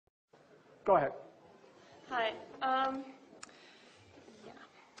Go ahead. Hi.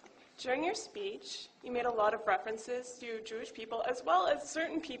 During your speech, you made a lot of references to Jewish people as well as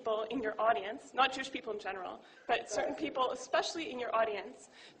certain people in your audience, not Jewish people in general, but certain people, especially in your audience,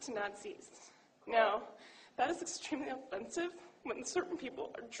 to Nazis. Now, that is extremely offensive when certain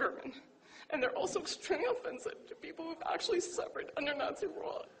people are German, and they're also extremely offensive to people who've actually suffered under Nazi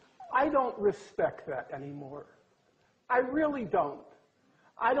rule. I don't respect that anymore. I really don't.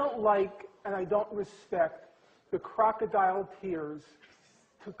 I don't like and I don't respect the crocodile tears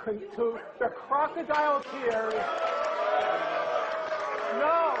the crocodile tears.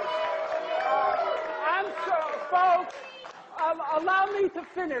 No. I'm sorry, folks. Allow me to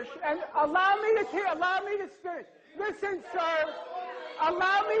finish, and allow me to finish. Listen, sir.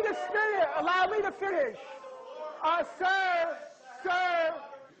 Allow me to finish. Allow me to finish. Sir.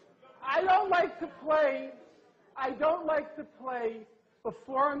 I don't like to play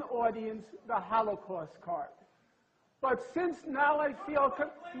before an audience the Holocaust card. But since now I feel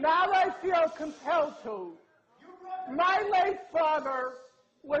compelled to. My late father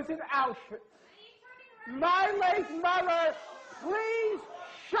was in Auschwitz. My late mother, please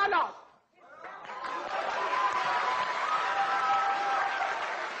shut up.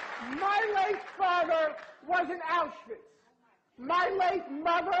 My late father was in Auschwitz. My late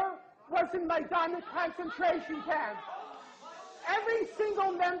mother was in Majdanek concentration camp. Every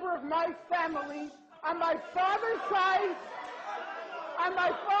single member of my family on my father's side,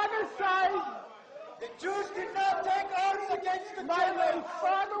 the Jews did not take arms against the my late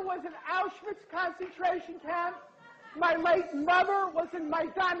father was in Auschwitz concentration camp. My late mother was in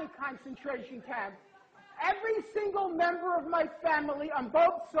Majdanek concentration camp. Every single member of my family on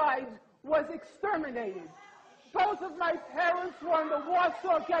both sides was exterminated. Both of my parents were in the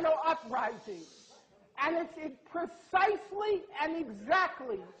Warsaw Ghetto Uprising. And it's precisely and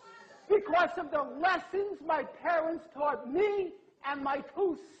exactly because of the lessons my parents taught me and my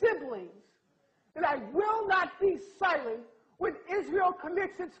two siblings that I will not be silent when Israel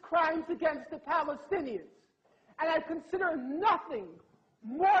commits its crimes against the Palestinians. And I consider nothing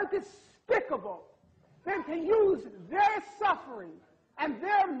more despicable than to use their suffering and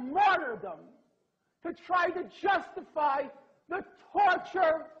their martyrdom to try to justify the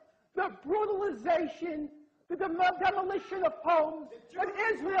torture, the brutalization, the demolition of homes that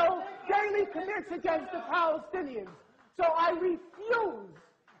Israel daily commits against the Palestinians. So I refuse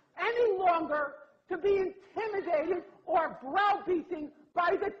any longer to be intimidated or browbeaten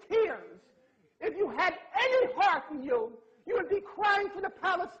by the tears. If you had any heart in you, you would be crying for the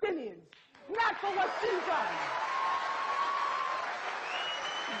Palestinians, not for what's being done.